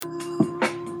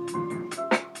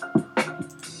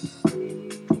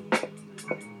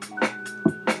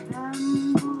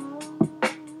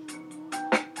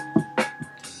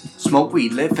Smoke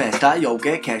weed, live fast, die yo,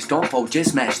 get cash, don't fold,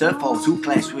 just smash the foes who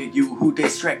clash with you, who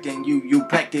distracting you. You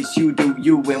practice, you do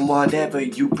you, and whatever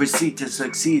you proceed to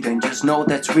succeed. And just know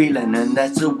that's reeling, and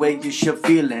that's the way you should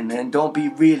feeling. And don't be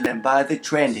reeling by the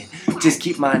trending. Just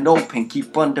keep mind open,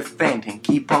 keep on defending,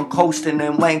 keep on coasting,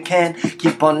 and when can,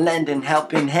 keep on lending,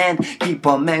 helping hand, keep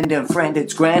on mending. Friend,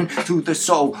 it's grand to the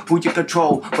soul, who you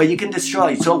control, where you can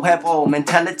destroy. So have all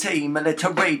mentality,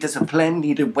 military discipline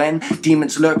needed when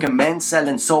demons lurking, men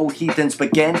selling soul. Heathens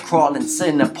began crawling,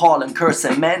 sin, appalling,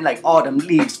 cursing men like autumn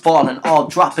leaves falling, all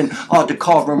dropping, all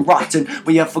decorum rotten.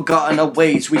 We have forgotten our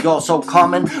ways, we all so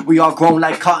common, we all grown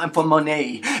like cotton for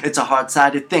money. It's a hard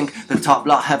side to think, the top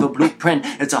lot have a blueprint.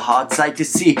 It's a hard sight to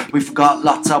see, we forgot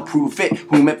lots, I'll prove it.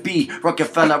 Whom it be,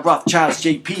 Rockafella, Rothchilds,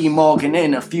 JP Morgan,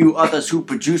 and a few others who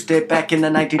produced it back in the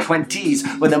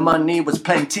 1920s, where the money was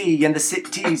plenty and the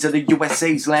cities of the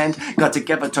USA's land got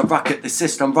together to rocket the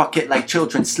system, rocket like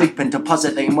children sleeping,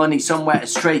 deposit their money somewhere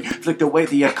astray, flicked away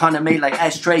the economy like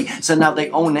ashtray. So now they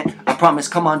own it, I promise,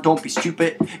 come on, don't be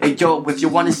stupid. Hey yo, if you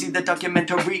wanna see the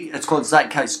documentary, it's called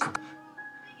Ziegheist.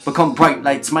 Become bright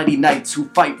lights, mighty knights who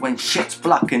fight when shit's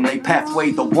blocking. They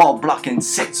pathway the wall blocking,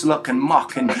 sits looking,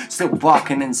 mocking, still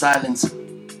walking in silence.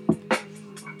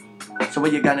 So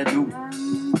what you gonna do?